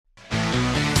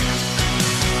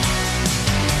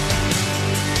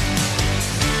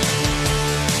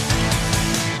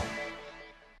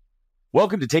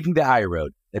Welcome to Taking the High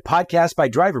Road, a podcast by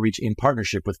DriverReach in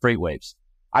partnership with FreightWaves.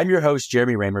 I'm your host,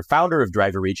 Jeremy Raymer, founder of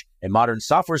DriverReach, a modern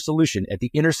software solution at the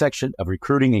intersection of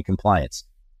recruiting and compliance.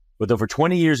 With over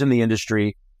 20 years in the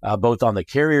industry, both on the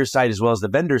carrier side as well as the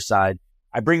vendor side,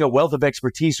 I bring a wealth of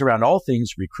expertise around all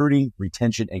things recruiting,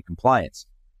 retention, and compliance.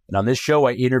 And on this show,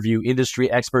 I interview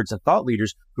industry experts and thought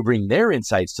leaders who bring their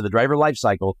insights to the driver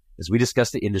lifecycle as we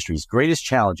discuss the industry's greatest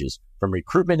challenges, from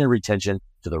recruitment and retention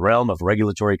to the realm of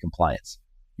regulatory compliance.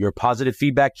 Your positive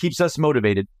feedback keeps us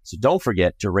motivated, so don't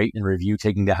forget to rate and review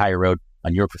Taking the High Road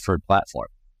on your preferred platform.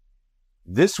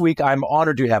 This week, I'm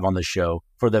honored to have on the show,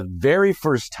 for the very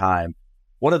first time,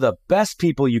 one of the best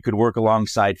people you could work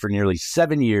alongside for nearly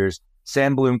 7 years,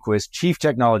 Sam Bloomquist, Chief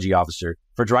Technology Officer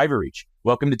for DriverReach.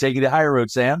 Welcome to Taking the High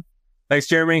Road, Sam. Thanks,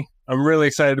 Jeremy. I'm really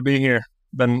excited to be here.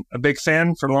 Been a big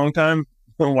fan for a long time,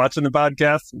 watching the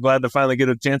podcast. I'm glad to finally get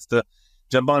a chance to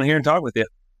jump on here and talk with you.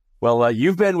 Well,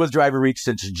 you've been with DriverReach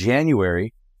since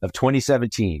January of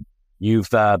 2017. You've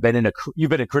been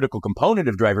a critical component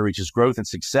of DriverReach's growth and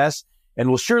success, and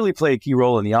will surely play a key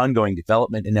role in the ongoing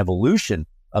development and evolution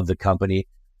of the company.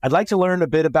 I'd like to learn a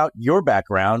bit about your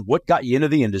background, what got you into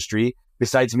the industry,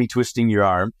 besides me twisting your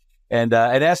arm, and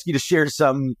ask you to share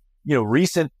some,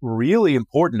 recent, really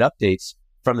important updates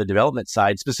from the development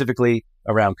side, specifically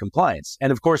around compliance.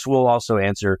 And of course, we'll also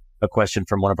answer a question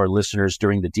from one of our listeners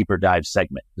during the deeper dive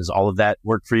segment. Does all of that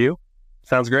work for you?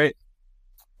 Sounds great.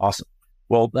 Awesome.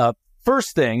 Well,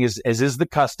 first thing is the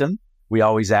custom. We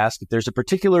always ask if there's a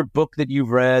particular book that you've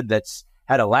read that's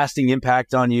had a lasting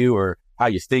impact on you, or how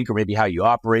you think, or maybe how you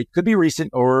operate. Could be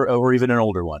recent or even an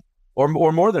older one, or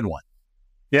more than one.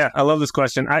 Yeah, I love this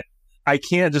question. I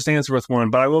can't just answer with one,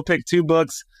 but I will pick two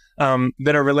books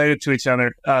that are related to each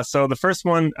other. So the first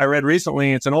one I read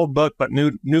recently, it's an old book, but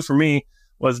new for me,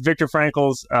 was Viktor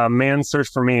Frankl's Man's Search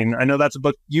for Meaning. I know that's a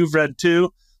book you've read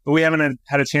too, but we haven't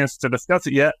had a chance to discuss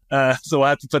it yet. So we'll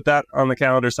have to put that on the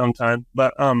calendar sometime.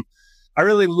 But I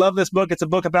really love this book. It's a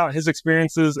book about his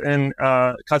experiences in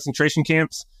concentration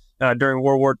camps during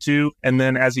World War II. And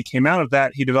then as he came out of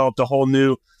that, he developed a whole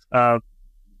new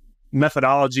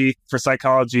methodology for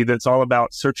psychology that's all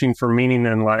about searching for meaning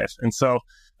in life. And so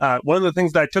one of the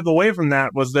things that I took away from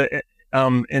that was that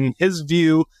in his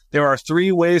view, there are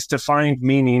 3 ways to find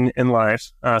meaning in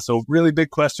life. So really big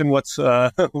question, what's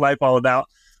life all about?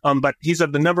 But he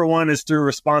said the number one is through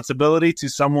responsibility to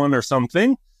someone or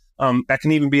something. That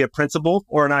can even be a principle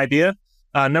or an idea.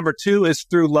 Number 2 is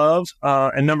through love.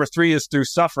 And number 3 is through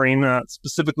suffering,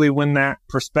 specifically when that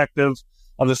perspective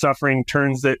of the suffering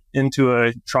turns it into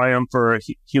a triumph or a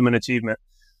human achievement.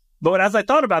 But as I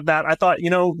thought about that, I thought,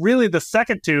 really the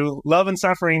second two, love and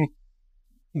suffering,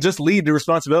 just lead to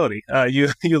responsibility. You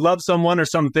love someone or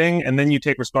something, and then you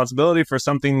take responsibility for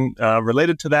something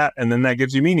related to that, and then that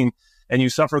gives you meaning. And you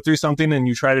suffer through something, and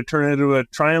you try to turn it into a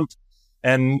triumph,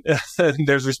 and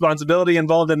there's responsibility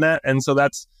involved in that, and so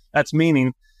that's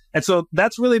meaning. And so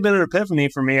that's really been an epiphany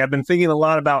for me. I've been thinking a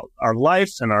lot about our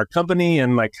life and our company,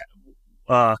 and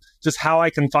just how I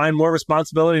can find more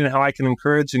responsibility and how I can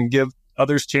encourage and give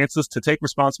others chances to take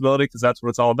responsibility, because that's what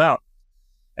it's all about.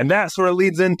 And that sort of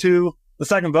leads into the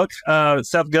second book,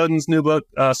 Seth Godin's new book,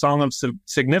 Song of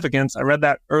Significance. I read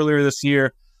that earlier this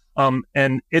year,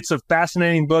 and it's a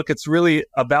fascinating book. It's really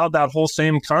about that whole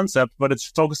same concept, but it's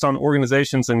focused on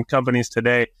organizations and companies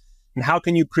today. And how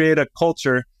can you create a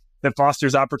culture that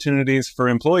fosters opportunities for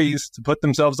employees to put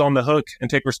themselves on the hook and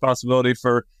take responsibility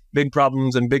for big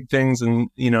problems and big things, and,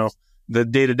 the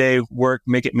day-to-day work,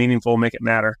 make it meaningful, make it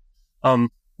matter.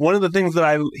 One of the things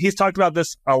that he's talked about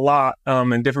this a lot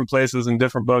in different places in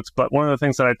different books, but one of the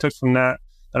things that I took from that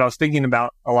I was thinking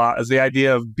about a lot is the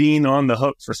idea of being on the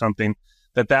hook for something,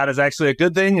 that is actually a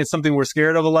good thing. It's something we're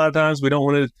scared of a lot of times. We don't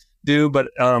want to do, but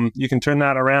you can turn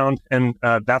that around, and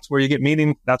that's where you get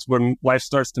meaning. That's when life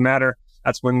starts to matter.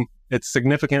 That's when it's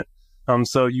significant.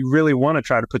 So you really want to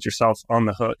try to put yourself on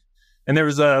the hook. And there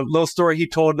was a little story he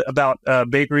told about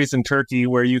bakeries in Turkey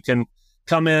where you can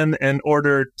come in and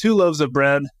order 2 loaves of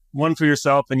bread, one for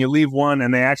yourself, and you leave one,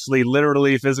 and they actually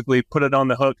literally, physically put it on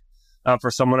the hook for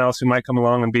someone else who might come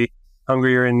along and be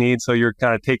hungry or in need. So you're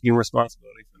kind of taking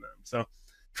responsibility for them. So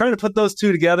trying to put those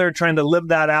two together, trying to live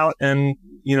that out, and,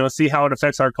 see how it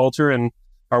affects our culture and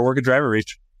our work at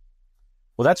DriverReach.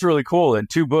 Well, that's really cool. And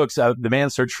 2 books, The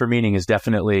Man's Search for Meaning is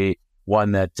definitely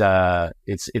one that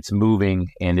it's moving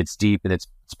and it's deep, and it's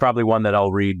probably one that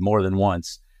I'll read more than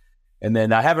once. And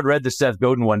then I haven't read the Seth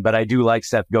Godin one, but I do like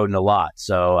Seth Godin a lot.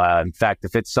 So in fact,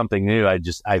 if it's something new,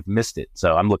 I've missed it.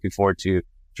 So I'm looking forward to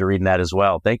reading that as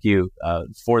well. Thank you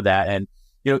for that. And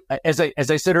as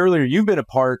I said earlier, you've been a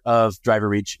part of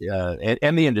DriverReach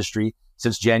and the industry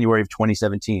since January of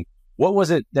 2017. What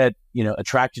was it that,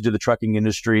 attracted you to the trucking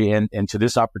industry and to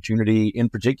this opportunity in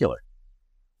particular?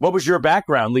 What was your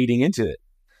background leading into it?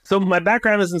 So my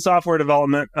background is in software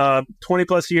development, 20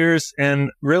 plus years, and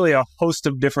really a host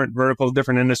of different verticals,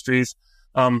 different industries.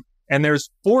 And there's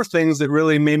 4 things that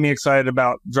really made me excited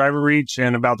about DriverReach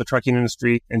and about the trucking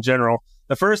industry in general.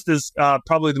 The first is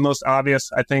probably the most obvious.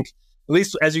 I think, at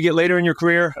least as you get later in your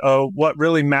career, what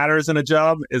really matters in a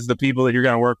job is the people that you're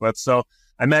going to work with. So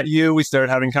I met you. We started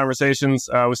having conversations.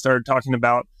 We started talking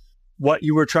about what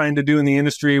you were trying to do in the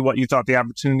industry, what you thought the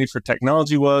opportunity for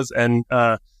technology was, and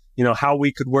how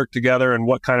we could work together and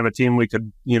what kind of a team we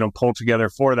could, pull together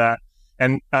for that.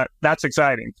 And that's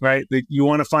exciting, right? You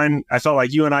want to find, I felt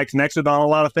like you and I connected on a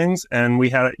lot of things, and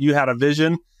you had a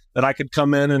vision that I could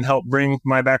come in and help bring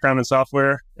my background in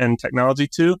software and technology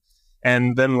to.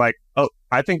 And then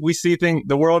I think we see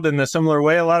the world in a similar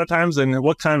way a lot of times. And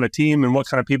what kind of a team and what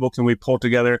kind of people can we pull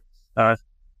together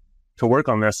to work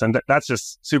on this? And that's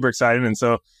just super exciting. And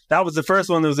so that was the first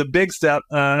one. That was a big step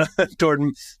toward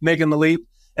making the leap.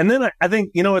 And then I think,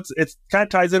 it's kind of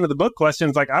ties into the book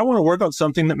questions. Like, I want to work on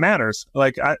something that matters.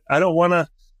 Like, I don't want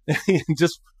to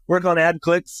just work on ad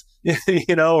clicks,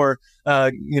 or,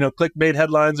 clickbait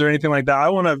headlines or anything like that. I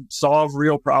want to solve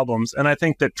real problems. And I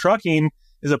think that trucking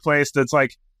is a place that's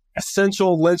like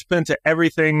essential linchpin to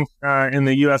everything in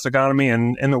the U.S. economy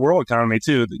and in the world economy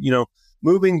too.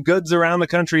 Moving goods around the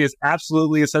country is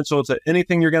absolutely essential to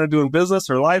anything you're going to do in business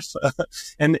or life.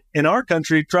 And in our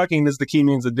country, trucking is the key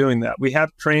means of doing that. We have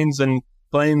trains and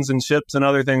planes and ships and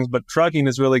other things, but trucking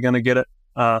is really going to get it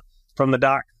from the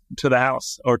dock to the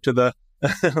house or to the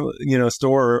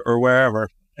store or wherever.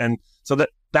 And so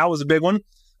that was a big one.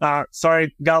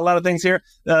 Sorry, got a lot of things here.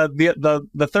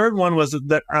 The third one was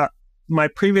that my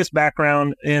previous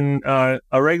background in a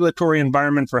regulatory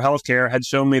environment for healthcare had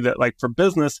shown me that, like, for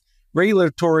business,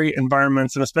 regulatory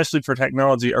environments, and especially for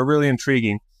technology, are really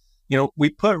intriguing. We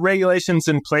put regulations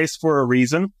in place for a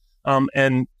reason,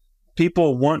 and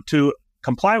people want to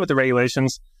comply with the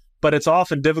regulations, but it's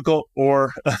often difficult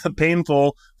or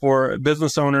painful for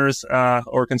business owners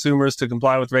or consumers to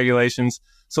comply with regulations.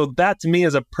 So that, to me,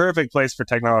 is a perfect place for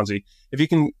technology. If you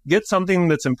can get something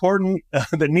that's important,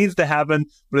 that needs to happen,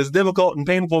 but is difficult and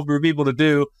painful for people to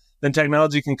do, then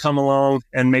technology can come along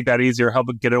and make that easier, help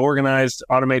it get it organized,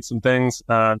 automate some things,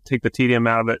 take the tedium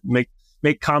out of it,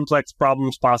 make complex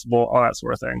problems possible, all that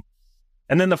sort of thing.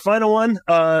 And then the final one,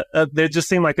 there just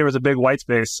seemed like there was a big white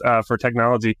space for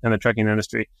technology in the trucking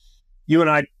industry. You and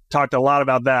I talked a lot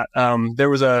about that.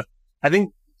 I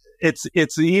think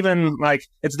it's even like,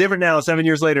 it's different now 7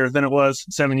 years later than it was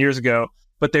 7 years ago,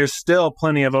 but there's still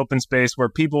plenty of open space where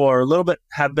people are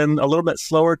have been a little bit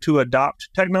slower to adopt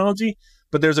technology.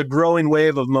 But there's a growing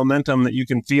wave of momentum that you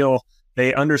can feel.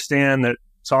 They understand that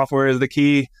software is the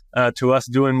key to us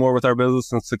doing more with our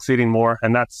business and succeeding more.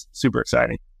 And that's super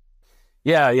exciting.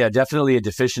 Yeah, definitely a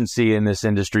deficiency in this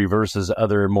industry versus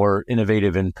other more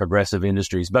innovative and progressive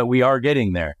industries. But we are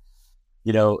getting there,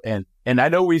 and I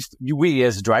know we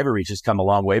as DriverReach has come a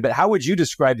long way. But how would you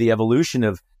describe the evolution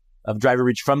of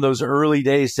DriverReach from those early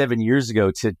days 7 years ago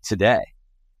to today?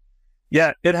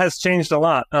 Yeah, it has changed a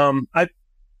lot.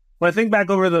 When I think back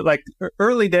over the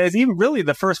early days, even really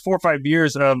the first 4 or 5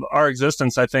 years of our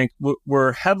existence, I think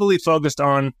we're heavily focused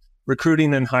on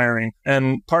recruiting and hiring.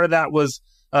 And part of that was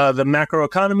the macro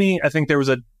economy. I think there was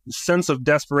a sense of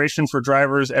desperation for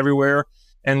drivers everywhere.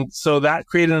 And so that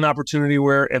created an opportunity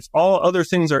where, if all other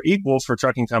things are equal for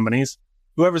trucking companies,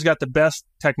 whoever's got the best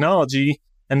technology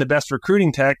and the best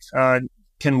recruiting tech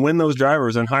can win those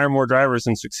drivers and hire more drivers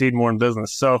and succeed more in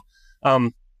business. So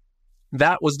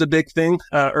that was the big thing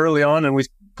early on, and we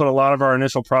put a lot of our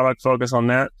initial product focus on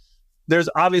that. There's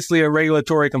obviously a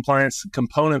regulatory compliance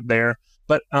component there,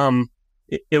 but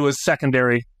it was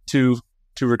secondary to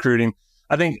recruiting.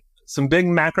 I think some big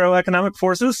macroeconomic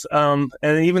forces and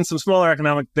even some smaller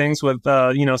economic things with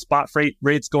spot freight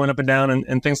rates going up and down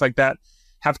and things like that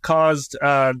have caused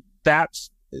that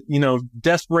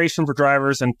desperation for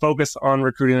drivers and focus on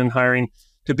recruiting and hiring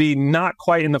to be not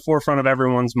quite in the forefront of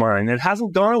everyone's mind. It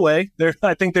hasn't gone away.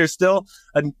 I think there's still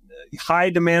a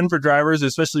high demand for drivers,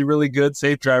 especially really good,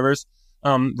 safe drivers,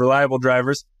 reliable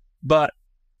drivers. But,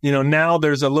 now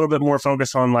there's a little bit more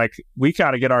focus on, we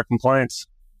got to get our compliance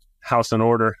house in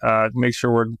order, make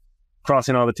sure we're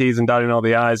crossing all the T's and dotting all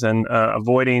the I's and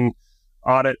avoiding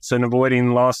audits and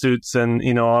avoiding lawsuits and,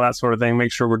 all that sort of thing.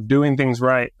 Make sure we're doing things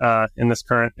right in this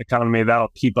current economy.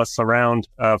 That'll keep us around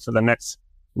for the next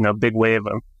big wave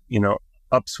of,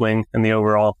 upswing in the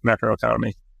overall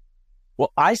macroeconomy.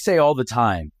 Well, I say all the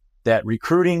time that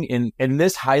recruiting in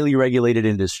this highly regulated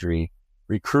industry,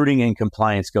 recruiting and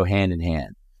compliance go hand in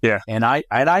hand. Yeah. And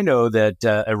I know that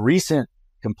a recent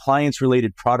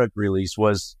compliance-related product release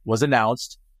was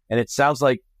announced, and it sounds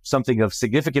like something of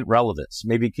significant relevance.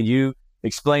 Maybe can you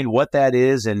explain what that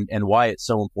is and why it's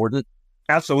so important?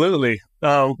 Absolutely.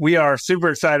 We are super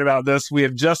excited about this. We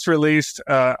have just released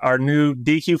our new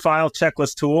DQ file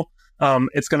checklist tool.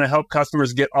 It's going to help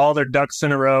customers get all their ducks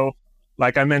in a row.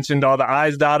 Like I mentioned, all the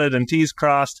I's dotted and T's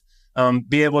crossed,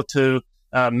 be able to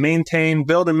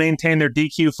build and maintain their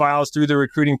DQ files through the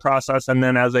recruiting process. And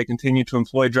then as they continue to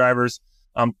employ drivers,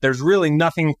 there's really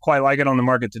nothing quite like it on the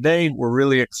market today. We're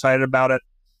really excited about it.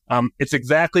 It's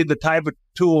exactly the type of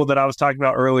tool that I was talking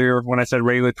about earlier when I said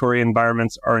regulatory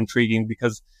environments are intriguing,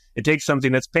 because it takes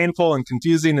something that's painful and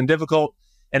confusing and difficult,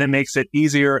 and it makes it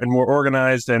easier and more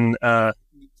organized, and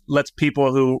lets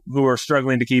people who are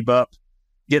struggling to keep up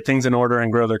get things in order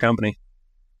and grow their company.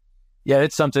 Yeah,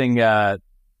 it's something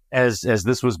as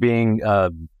this was being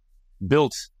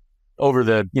built over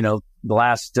the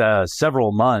last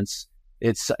several months.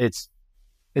 It's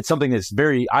something that's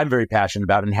I'm very passionate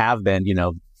about and have been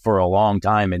for a long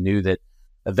time, and knew that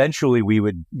eventually we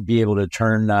would be able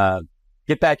to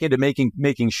get back into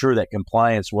making sure that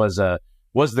compliance was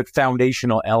the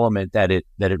foundational element that it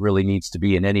really needs to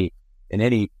be in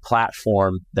any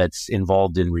platform that's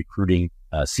involved in recruiting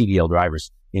CDL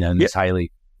drivers, in this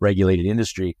highly regulated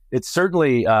industry. It's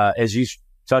certainly, as you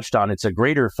touched on, it's a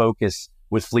greater focus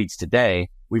with fleets today.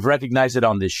 We've recognized it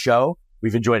on this show.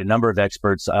 We've enjoyed a number of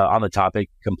experts on the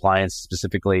topic, compliance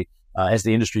specifically, as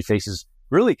the industry faces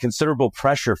really considerable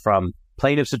pressure from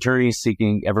plaintiffs' attorneys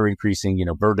seeking ever-increasing,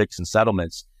 verdicts and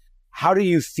settlements. How do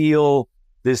you feel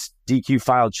this DQ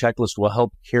file checklist will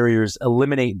help carriers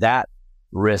eliminate that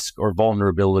risk or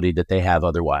vulnerability that they have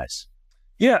otherwise?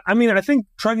 Yeah, I think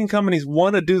trucking companies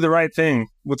want to do the right thing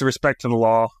with respect to the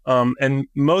law. And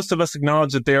most of us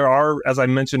acknowledge that there are, as I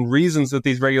mentioned, reasons that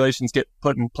these regulations get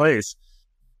put in place.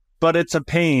 But it's a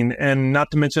pain, and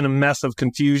not to mention a mess of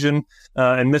confusion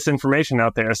and misinformation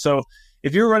out there. So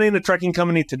if you're running a trucking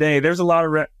company today, there's a lot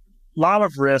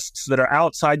of risks that are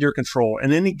outside your control.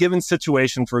 In any given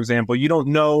situation, for example, you don't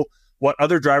know what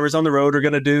other drivers on the road are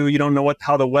going to do. You don't know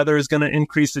how the weather is going to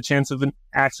increase the chance of an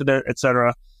accident,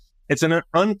 etc. It's an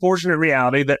unfortunate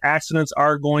reality that accidents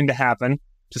are going to happen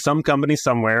to some company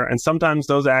somewhere, and sometimes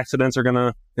those accidents are going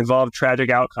to involve tragic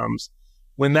outcomes.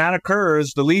 When that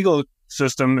occurs, the legal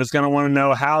system is going to want to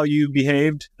know how you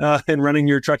behaved in running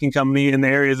your trucking company in the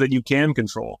areas that you can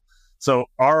control. So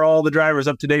are all the drivers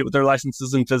up to date with their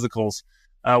licenses and physicals?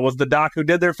 Was the doc who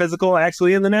did their physical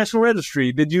actually in the National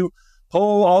Registry? Did you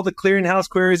pull all the clearinghouse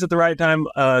queries at the right time?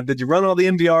 Did you run all the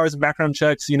MVRs and background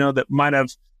checks, that might have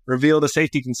revealed a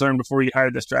safety concern before you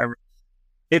hired this driver?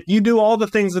 If you do all the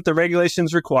things that the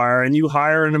regulations require and you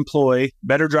hire and employ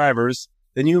better drivers,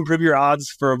 then you improve your odds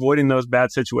for avoiding those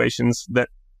bad situations that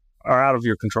are out of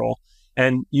your control.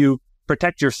 And you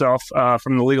protect yourself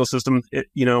from the legal system,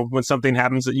 when something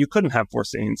happens that you couldn't have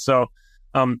foreseen. So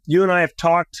you and I have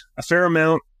talked a fair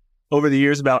amount over the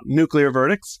years about nuclear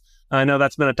verdicts. I know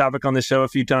that's been a topic on the show a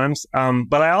few times.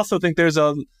 But I also think there's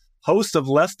a host of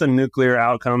less than nuclear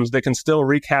outcomes that can still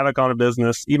wreak havoc on a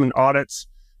business, even audits,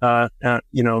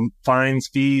 fines,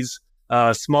 fees,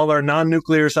 smaller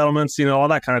non-nuclear settlements, all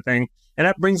that kind of thing. And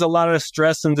that brings a lot of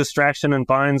stress and distraction and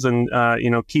fines and,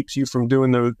 keeps you from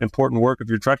doing the important work of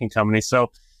your trucking company. So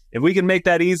if we can make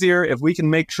that easier, if we can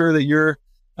make sure that you're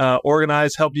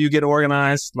organized, help you get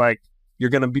organized, like you're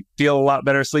going to feel a lot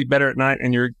better, sleep better at night,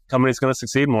 and your company's going to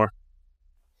succeed more.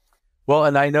 Well,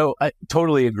 and I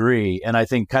totally agree. And I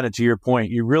think kind of to your point,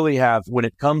 you really have, when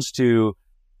it comes to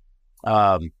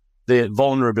the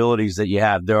vulnerabilities that you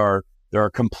have, there are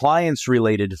compliance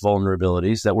related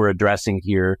vulnerabilities that we're addressing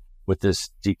here with this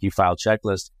DQ file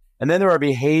checklist. And then there are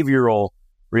behavioral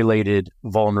related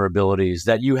vulnerabilities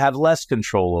that you have less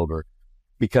control over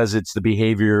because it's the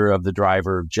behavior of the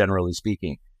driver, generally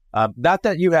speaking. Not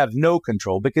that you have no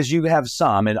control, because you have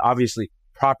some, and obviously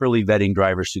properly vetting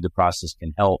drivers through the process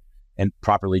can help, and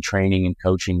properly training and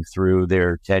coaching through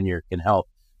their tenure can help.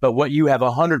 But what you have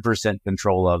 100%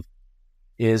 control of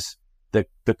is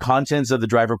the contents of the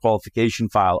driver qualification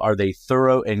file. Are they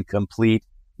thorough and complete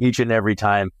each and every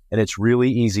time? And it's really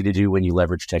easy to do when you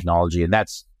leverage technology. And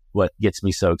that's what gets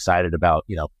me so excited about,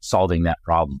 solving that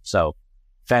problem. So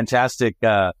fantastic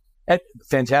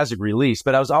release.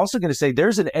 But I was also going to say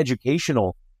there's an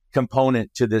educational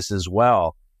component to this as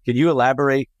well. Can you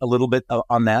elaborate a little bit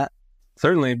on that?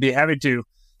 Certainly, be happy to.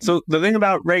 So the thing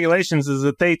about regulations is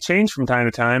that they change from time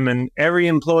to time, and every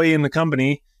employee in the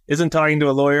company isn't talking to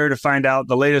a lawyer to find out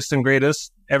the latest and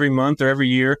greatest every month or every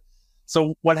year.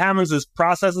 So what happens is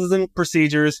processes and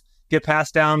procedures get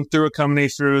passed down through a company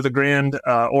through the grand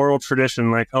oral tradition,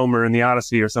 like Homer in the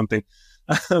Odyssey or something.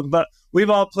 But we've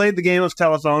all played the game of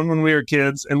telephone when we were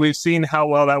kids, and we've seen how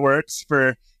well that works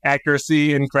for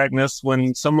accuracy and correctness.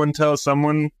 When someone tells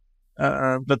someone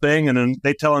the thing, and then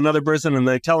they tell another person, and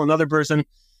they tell another person,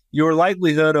 your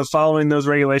likelihood of following those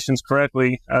regulations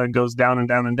correctly goes down and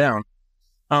down and down.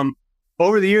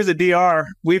 Over the years at DR,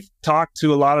 we've talked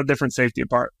to a lot of different safety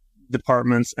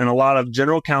departments and a lot of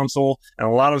general counsel and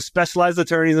a lot of specialized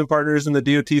attorneys and partners in the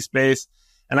DOT space.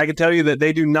 And I can tell you that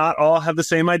they do not all have the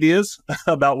same ideas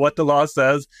about what the law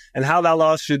says and how that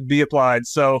law should be applied.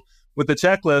 So with the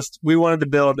checklist, we wanted to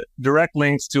build direct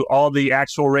links to all the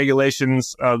actual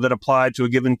regulations that apply to a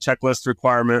given checklist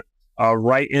requirement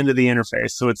right into the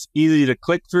interface. So it's easy to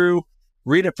click through,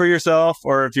 read it for yourself,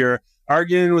 or if you're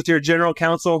arguing with your general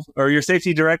counsel or your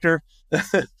safety director,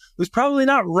 who's probably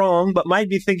not wrong, but might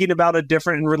be thinking about a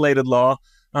different and related law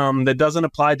that doesn't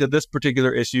apply to this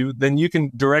particular issue, then you can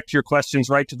direct your questions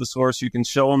right to the source. You can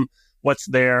show them what's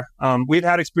there. We've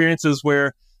had experiences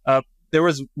where there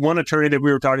was one attorney that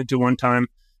we were talking to one time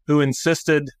who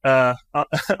insisted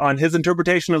on his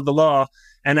interpretation of the law.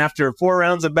 And after 4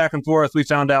 rounds of back and forth, we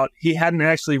found out he hadn't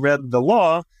actually read the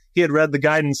law. He had read the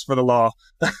guidance for the law.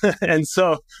 And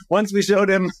so once we showed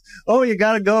him, you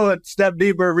got to go a step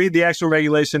deeper, read the actual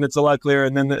regulation. It's a lot clearer.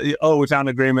 And then, we found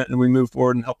agreement and we moved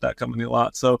forward and helped that company a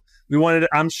lot. So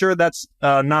I'm sure that's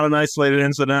not an isolated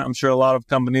incident. I'm sure a lot of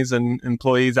companies and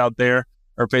employees out there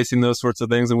are facing those sorts of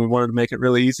things. And we wanted to make it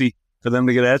really easy for them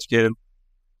to get educated.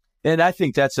 And I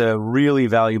think that's a really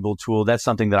valuable tool. That's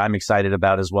something that I'm excited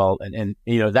about as well. And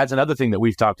that's another thing that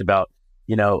we've talked about,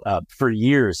 for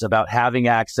years, about having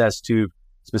access to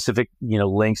specific,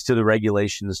 links to the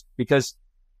regulations, because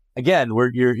again,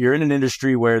 you're in an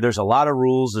industry where there's a lot of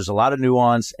rules, there's a lot of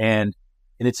nuance, and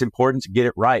it's important to get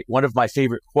it right. One of my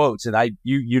favorite quotes, and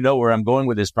you know where I'm going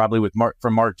with this, probably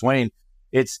from Mark Twain.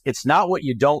 It's not what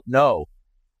you don't know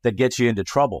that gets you into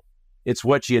trouble. It's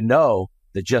what you know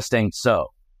that just ain't so.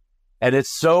 And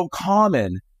it's so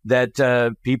common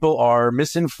that people are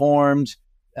misinformed,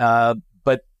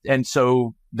 and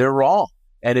so they're wrong.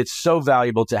 And it's so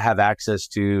valuable to have access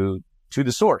to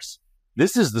the source.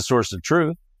 This is the source of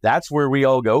truth. That's where we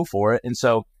all go for it. And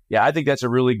so, yeah, I think that's a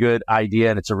really good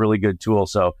idea and it's a really good tool.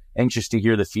 So anxious to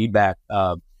hear the feedback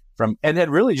and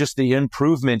then really just the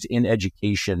improvement in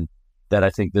education that I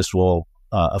think this will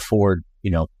afford,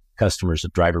 customers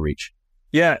of DriverReach.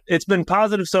 Yeah, it's been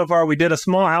positive so far. We did a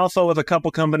small alpha with a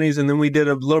couple companies, and then we did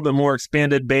a little bit more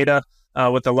expanded beta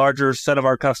with a larger set of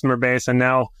our customer base. And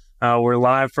now we're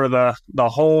live for the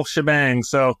whole shebang.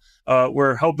 So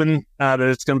we're hoping that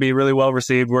it's going to be really well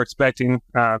received. We're expecting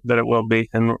that it will be,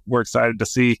 and we're excited to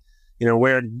see,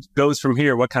 where it goes from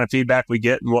here, what kind of feedback we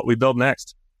get, and what we build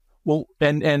next. Well,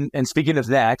 and speaking of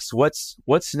next, what's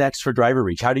next for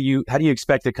DriverReach? How do you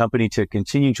expect the company to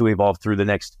continue to evolve through the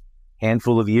next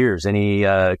handful of years? Any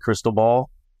crystal ball?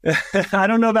 I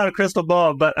don't know about a crystal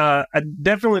ball, but I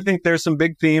definitely think there's some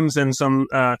big themes and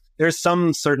there's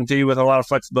some certainty with a lot of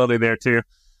flexibility there too.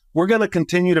 We're going to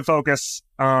continue to focus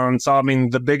on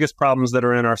solving the biggest problems that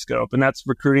are in our scope, and that's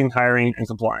recruiting, hiring, and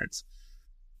compliance.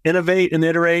 Innovate and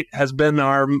iterate has been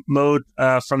our mode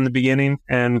from the beginning,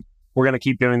 and we're going to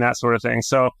keep doing that sort of thing.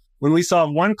 So when we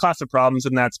solve one class of problems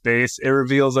in that space, it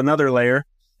reveals another layer.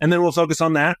 And then we'll focus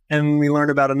on that, and we learn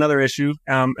about another issue,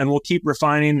 and we'll keep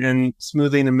refining and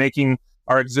smoothing and making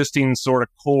our existing sort of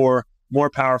core more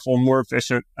powerful, more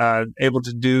efficient, able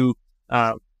to do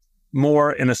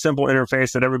more in a simple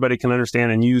interface that everybody can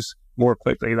understand and use more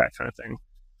quickly, that kind of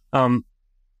thing.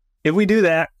 If we do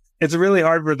that, it's really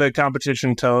hard for the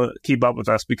competition to keep up with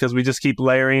us because we just keep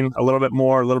layering a little bit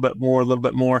more, a little bit more, a little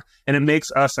bit more, and it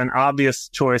makes us an obvious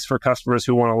choice for customers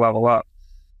who want to level up.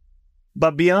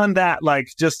 But beyond that,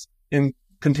 just in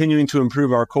continuing to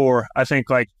improve our core, I think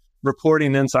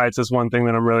reporting insights is one thing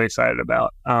that I'm really excited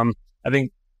about. I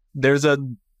think there's a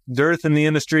dearth in the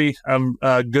industry of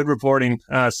good reporting.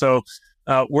 So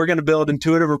we're going to build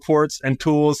intuitive reports and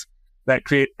tools that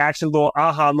create actionable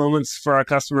aha moments for our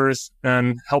customers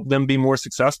and help them be more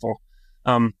successful.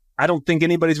 I don't think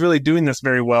anybody's really doing this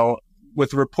very well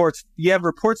with reports. You have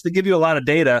reports that give you a lot of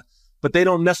data, but they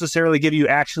don't necessarily give you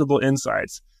actionable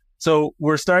insights. So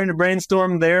we're starting to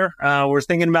brainstorm there. We're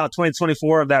thinking about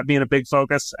 2024 of that being a big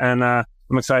focus, and I'm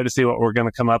excited to see what we're going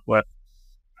to come up with.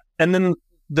 And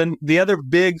then the other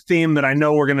big theme that I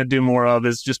know we're going to do more of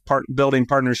is just building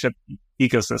partnership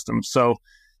ecosystems. So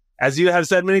as you have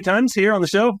said many times here on the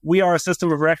show, we are a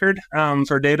system of record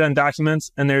for data and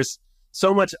documents, and there's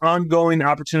so much ongoing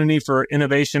opportunity for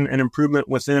innovation and improvement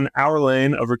within our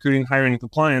lane of recruiting, hiring, and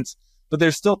compliance. But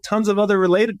there's still tons of other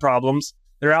related problems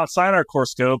that are outside our core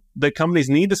scope that companies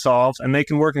need to solve, and they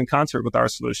can work in concert with our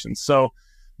solutions. So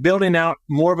building out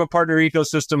more of a partner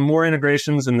ecosystem, more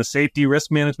integrations in the safety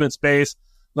risk management space,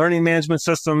 learning management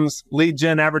systems, lead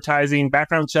gen advertising,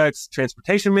 background checks,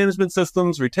 transportation management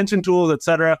systems, retention tools, et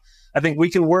cetera. I think we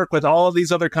can work with all of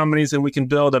these other companies and we can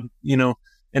build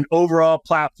an overall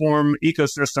platform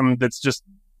ecosystem that's just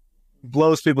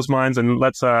blows people's minds and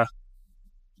lets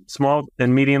small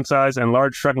and medium-sized and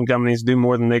large trucking companies do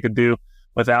more than they could do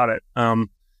without it.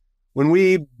 When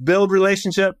we build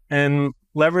relationship and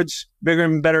leverage bigger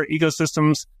and better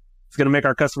ecosystems, it's going to make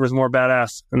our customers more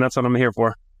badass, and that's what I'm here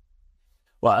for.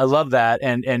 Well, I love that.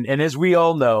 And as we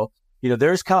all know,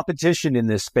 there's competition in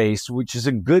this space, which is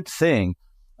a good thing.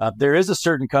 There is a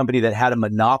certain company that had a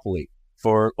monopoly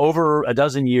for over a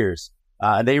dozen years.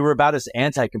 They were about as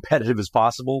anti-competitive as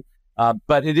possible.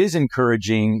 But it is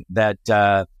encouraging that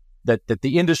the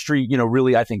industry,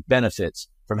 really, I think, benefits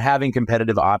from having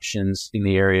competitive options in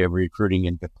the area of recruiting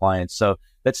and compliance. So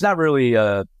that's not really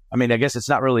I guess it's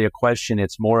not really a question.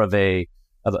 It's more of a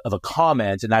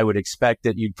comment. And I would expect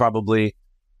that you'd probably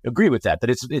agree with that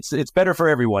it's better for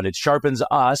everyone. It sharpens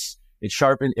us.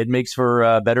 It makes for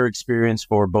a better experience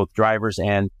for both drivers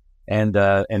and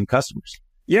customers.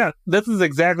 Yeah, this is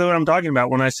exactly what I'm talking about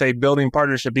when I say building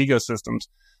partnership ecosystems.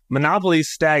 Monopolies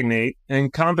stagnate,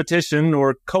 and competition,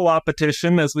 or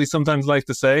co-opetition, as we sometimes like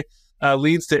to say,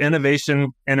 leads to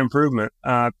innovation and improvement.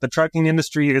 The trucking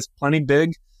industry is plenty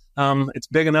big. It's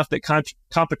big enough that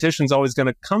competition is always going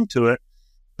to come to it,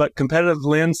 but competitive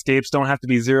landscapes don't have to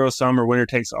be zero-sum or winner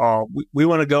takes all. We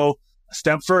want to go a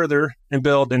step further and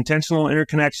build intentional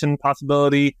interconnection,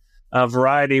 possibility,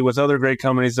 variety with other great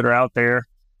companies that are out there.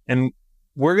 And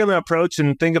we're going to approach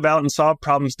and think about and solve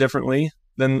problems differently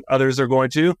than others are going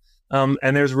to.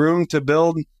 And there's room to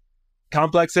build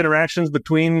complex interactions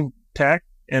between tech,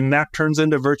 and that turns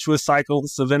into virtuous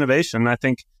cycles of innovation. I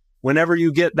think whenever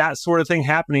you get that sort of thing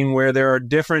happening where there are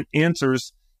different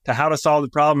answers to how to solve the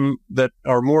problem that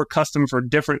are more custom for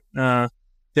different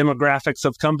demographics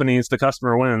of companies, the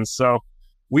customer wins. So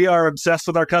we are obsessed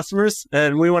with our customers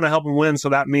and we want to help them win. So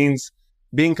that means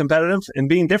being competitive and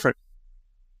being different.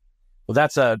 Well,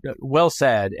 that's well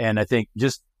said. And I think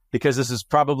just because this is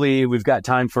probably, we've got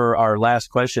time for our last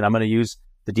question, I'm going to use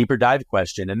the deeper dive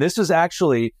question. And this is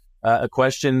actually a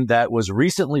question that was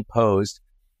recently posed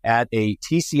at a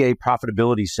TCA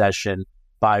profitability session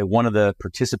by one of the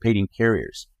participating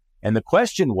carriers. And the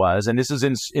question was, and this is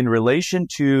in relation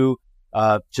to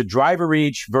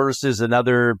DriverReach versus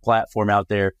another platform out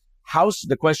there.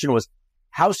 The question was,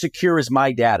 how secure is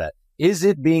my data? Is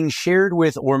it being shared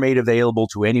with or made available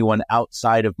to anyone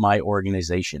outside of my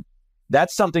organization?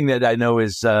 That's something that I know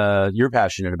is you're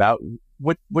passionate about.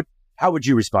 How would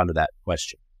you respond to that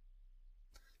question?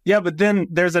 Yeah, but then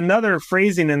there's another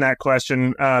phrasing in that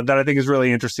question that I think is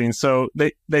really interesting. So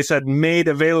they said made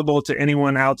available to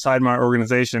anyone outside my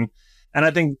organization. And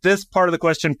I think this part of the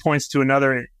question points to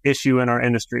another issue in our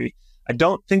industry. I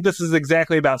don't think this is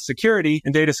exactly about security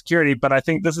and data security, but I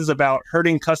think this is about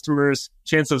hurting customers'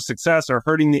 chance of success or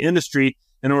hurting the industry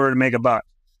in order to make a buck.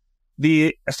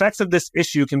 The effects of this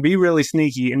issue can be really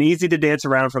sneaky and easy to dance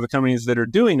around for the companies that are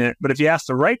doing it. But if you ask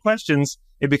the right questions,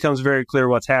 it becomes very clear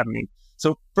what's happening.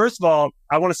 So first of all,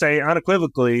 I want to say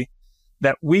unequivocally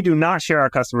that we do not share our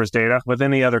customers' data with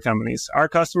any other companies. Our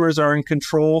customers are in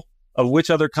control of which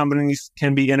other companies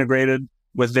can be integrated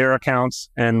with their accounts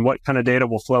and what kind of data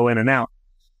will flow in and out.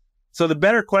 So the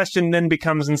better question then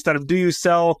becomes, instead of do you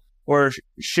sell or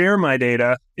share my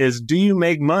data, is do you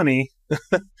make money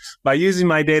by using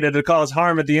my data to cause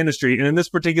harm at the industry? And in this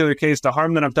particular case, the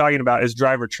harm that I'm talking about is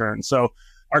driver churn. So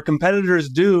our competitors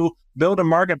do build a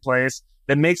marketplace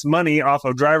that makes money off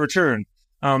of driver churn.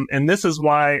 And this is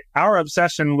why our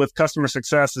obsession with customer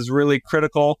success is really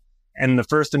critical and the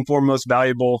first and foremost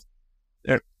value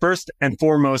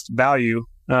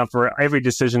for every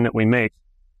decision that we make.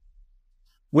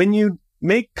 When you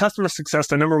make customer success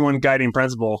the number one guiding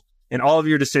principle in all of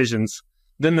your decisions,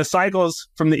 then the cycles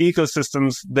from the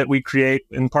ecosystems that we create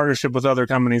in partnership with other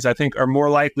companies, I think, are more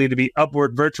likely to be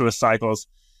upward virtuous cycles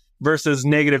versus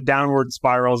negative downward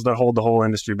spirals that hold the whole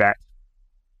industry back.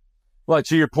 Well,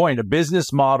 to your point, a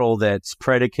business model that's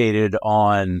predicated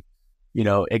on,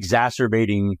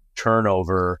 exacerbating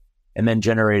turnover and then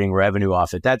generating revenue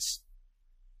off it. That's,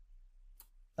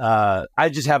 I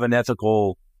just have an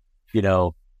ethical,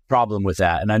 problem with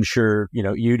that. And I'm sure,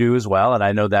 you do as well. And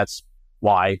I know that's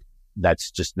why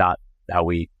that's just not how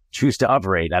we choose to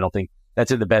operate. I don't think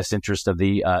that's in the best interest of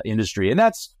the industry. And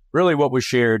that's really what was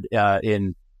shared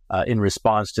in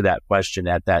response to that question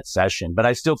at that session. But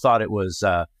I still thought it was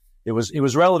it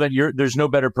was relevant. There's no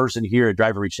better person here at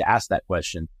Driver Reach to ask that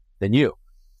question than you.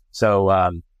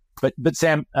 So, but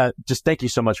Sam, just thank you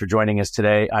so much for joining us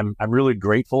today. I'm really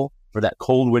grateful for that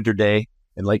cold winter day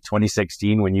in late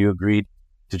 2016 when you agreed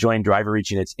to join Driver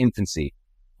Reach in its infancy.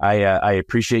 I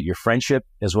appreciate your friendship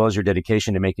as well as your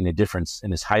dedication to making a difference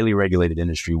in this highly regulated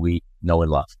industry we know and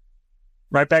love.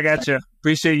 Right back at you.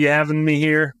 Appreciate you having me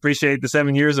here. Appreciate the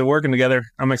 7 years of working together.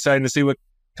 I'm excited to see what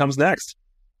comes next.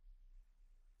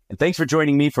 And thanks for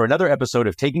joining me for another episode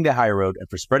of Taking the High Road and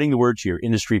for spreading the word to your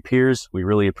industry peers. We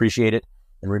really appreciate it.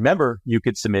 And remember, you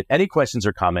could submit any questions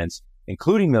or comments,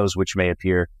 including those which may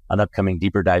appear on upcoming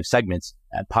deeper dive segments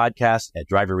at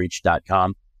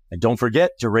podcast@driverreach.com. And don't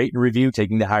forget to rate and review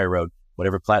Taking the Higher Road,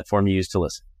 whatever platform you use to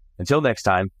listen. Until next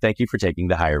time, thank you for taking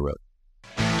the higher road.